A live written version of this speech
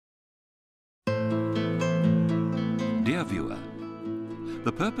Dear viewer,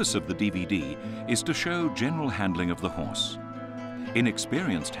 the purpose of the DVD is to show general handling of the horse.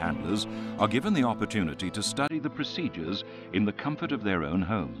 Inexperienced handlers are given the opportunity to study the procedures in the comfort of their own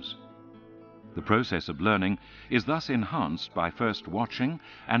homes. The process of learning is thus enhanced by first watching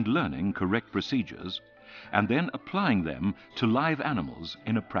and learning correct procedures and then applying them to live animals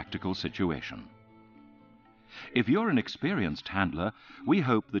in a practical situation. If you're an experienced handler, we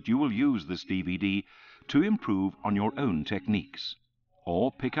hope that you will use this DVD to improve on your own techniques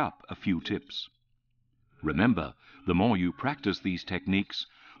or pick up a few tips. Remember, the more you practice these techniques,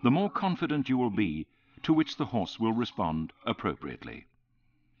 the more confident you will be, to which the horse will respond appropriately.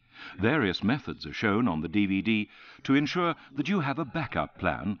 Various methods are shown on the DVD to ensure that you have a backup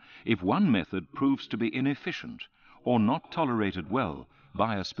plan if one method proves to be inefficient or not tolerated well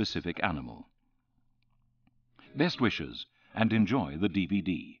by a specific animal. Best wishes and enjoy the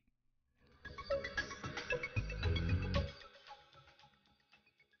DVD.